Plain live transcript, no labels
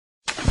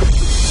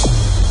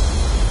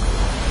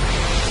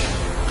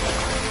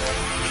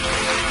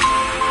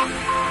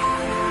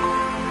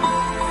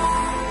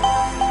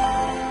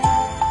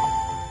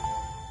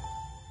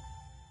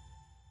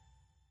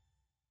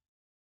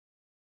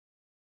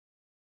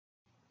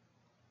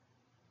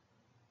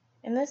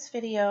In this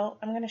video,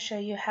 I'm going to show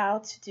you how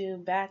to do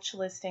batch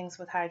listings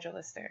with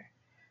HydraLister.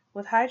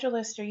 With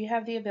HydraLister, you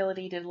have the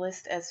ability to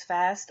list as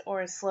fast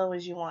or as slow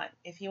as you want.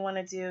 If you want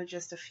to do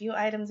just a few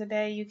items a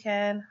day, you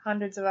can.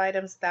 Hundreds of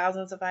items,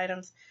 thousands of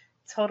items,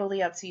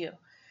 totally up to you.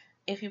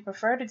 If you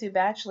prefer to do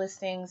batch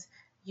listings,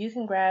 you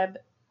can grab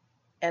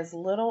as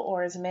little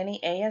or as many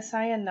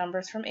ASIN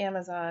numbers from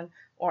Amazon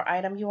or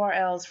item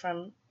URLs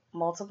from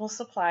multiple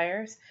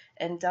suppliers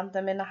and dump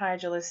them into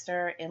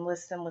HydraLister and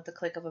list them with the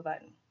click of a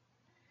button.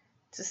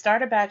 To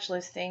start a batch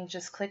listing,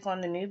 just click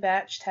on the New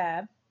Batch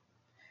tab.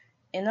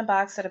 In the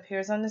box that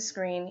appears on the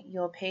screen,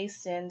 you'll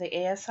paste in the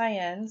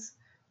ASINs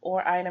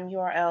or item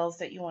URLs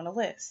that you want to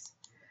list.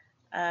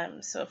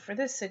 So for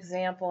this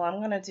example, I'm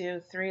going to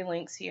do 3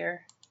 links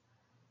here.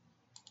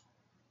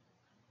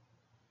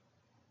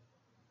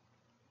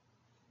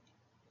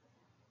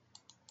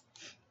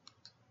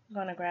 I'm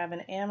going to grab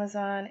an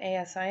Amazon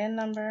ASIN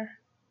number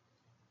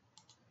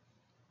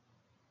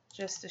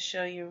just to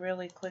show you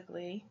really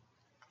quickly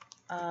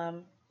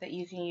that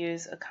you can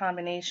use a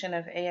combination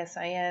of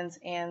ASINs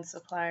and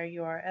supplier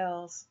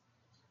URLs.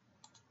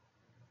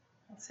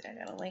 Let's see, I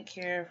got a link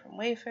here from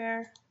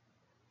Wayfair.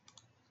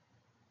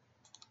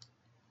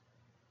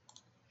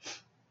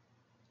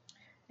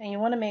 And you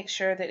want to make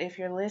sure that if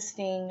you're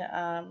listing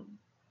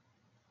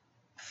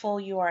full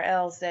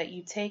URLs that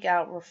you take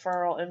out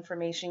referral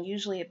information.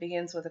 Usually it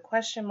begins with a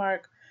question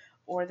mark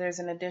or there's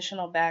an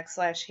additional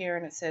backslash here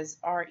and it says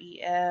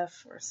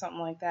REF or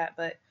something like that.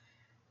 But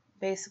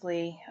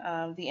basically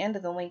the end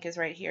of the link is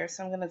right here.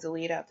 So I'm going to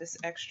delete out this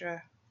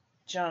extra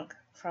junk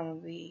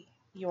from the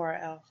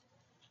URL.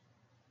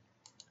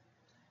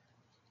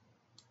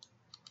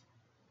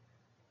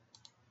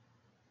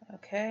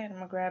 Okay, I'm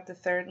going to grab the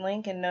third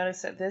link and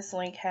notice that this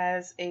link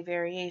has a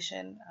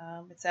variation.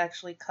 It's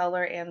actually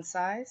color and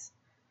size.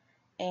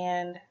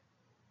 And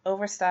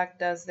Overstock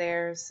does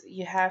theirs.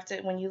 You have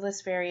to, when you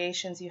list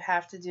variations, you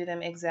have to do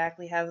them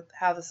exactly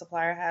how the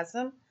supplier has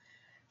them.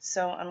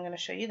 So I'm going to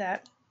show you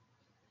that.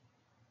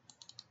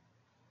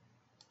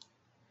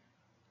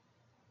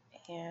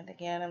 And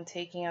again, I'm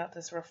taking out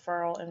this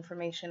referral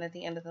information at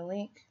the end of the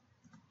link.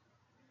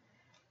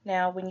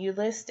 Now, when you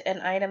list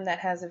an item that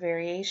has a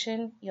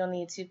variation, you'll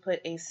need to put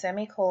a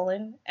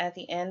semicolon at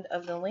the end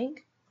of the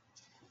link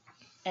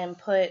and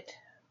put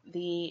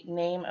the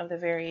name of the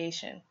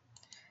variation.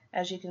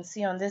 As you can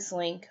see on this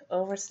link,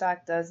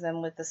 Overstock does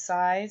them with the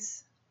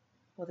size,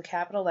 with a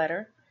capital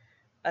letter,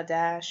 a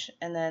dash,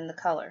 and then the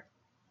color.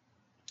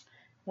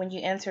 When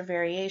you enter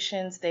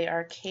variations, they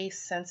are case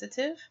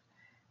sensitive,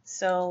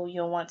 so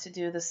you'll want to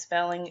do the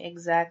spelling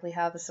exactly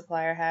how the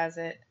supplier has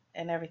it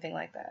and everything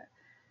like that.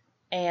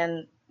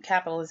 And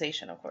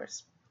capitalization, of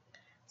course.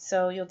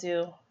 So you'll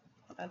do,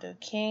 I'll do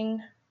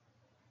king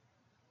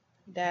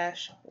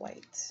dash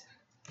white.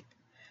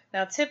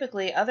 Now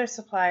typically other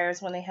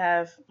suppliers, when they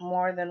have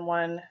more than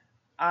one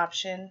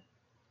option,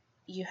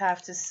 you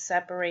have to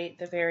separate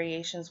the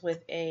variations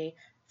with a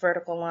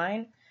vertical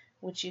line,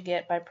 which you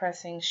get by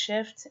pressing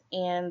shift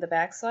and the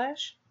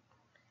backslash.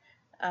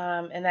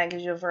 And that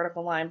gives you a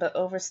vertical line, but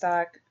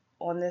Overstock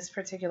on this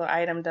particular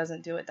item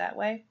doesn't do it that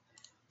way.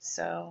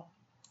 So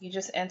you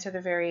just enter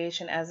the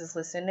variation as is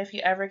listed. And if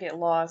you ever get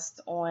lost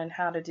on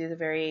how to do the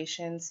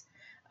variations,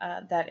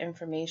 that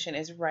information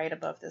is right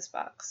above this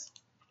box.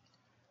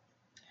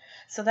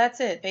 So that's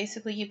it.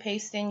 Basically, you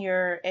paste in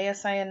your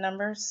ASIN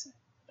numbers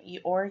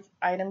or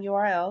item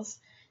URLs,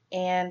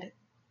 and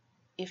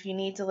if you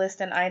need to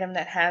list an item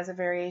that has a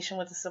variation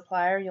with the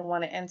supplier, you'll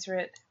want to enter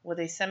it with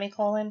a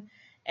semicolon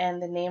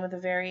and the name of the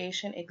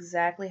variation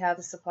exactly how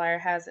the supplier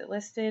has it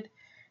listed.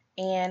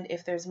 And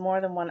if there's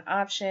more than one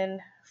option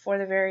for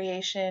the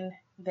variation,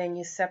 then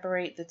you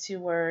separate the 2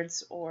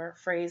 words or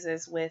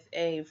phrases with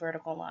a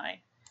vertical line.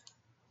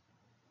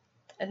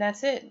 And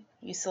that's it.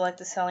 You select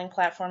the selling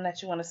platform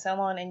that you want to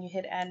sell on and you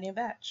hit add new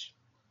batch.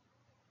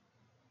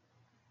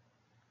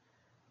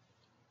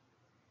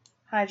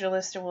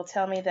 HydraLister will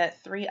tell me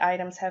that 3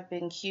 items have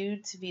been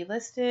queued to be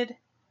listed,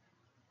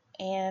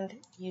 and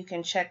you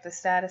can check the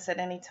status at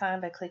any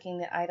time by clicking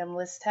the item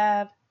list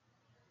tab,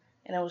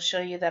 and it will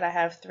show you that I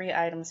have 3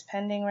 items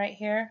pending right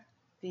here.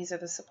 These are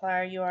the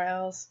supplier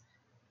URLs,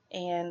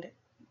 and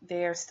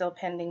they are still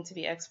pending to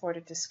be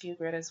exported to Sku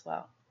Grid as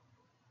well.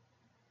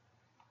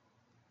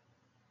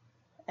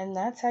 And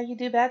that's how you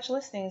do batch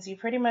listings. You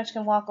pretty much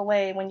can walk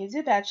away. When you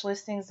do batch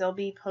listings, they'll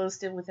be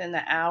posted within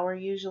the hour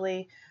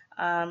usually.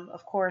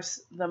 Of course,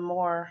 the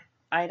more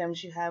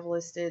items you have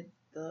listed,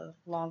 the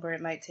longer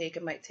it might take.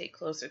 It might take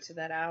closer to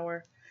that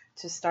hour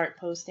to start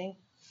posting.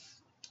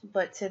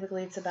 But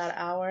typically it's about an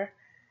hour.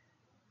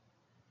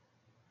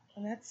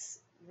 And that's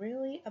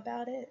really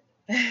about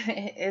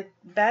it.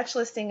 Batch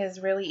listing is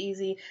really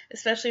easy,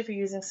 especially if you're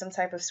using some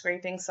type of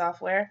scraping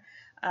software.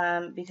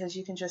 Because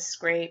you can just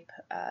scrape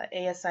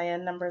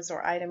ASIN numbers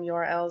or item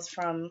URLs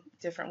from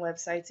different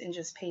websites and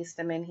just paste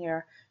them in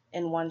here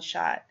in one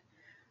shot.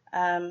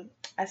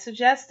 I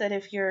suggest that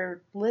if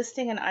you're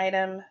listing an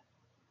item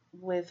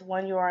with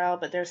one URL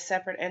but there's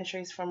separate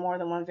entries for more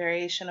than one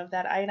variation of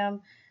that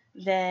item,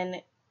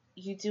 then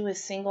you do a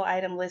single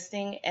item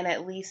listing and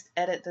at least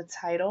edit the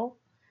title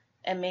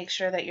and make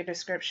sure that your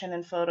description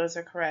and photos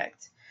are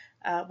correct.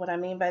 What I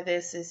mean by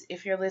this is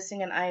if you're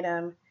listing an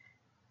item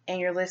and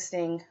you're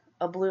listing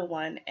a blue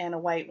one and a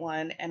white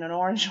one and an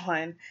orange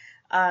one,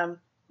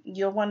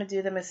 you'll want to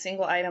do them as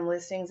single item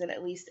listings and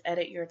at least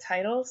edit your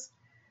titles,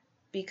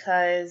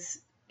 because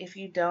if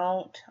you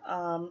don't,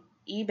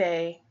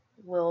 eBay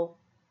will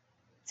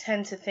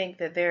tend to think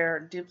that they're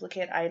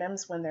duplicate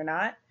items when they're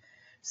not.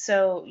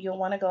 So you'll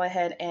want to go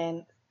ahead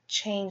and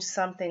change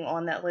something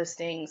on that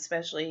listing,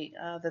 especially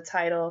the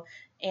title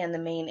and the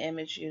main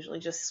image. Usually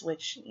just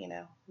switch,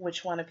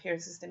 which one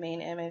appears as the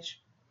main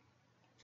image.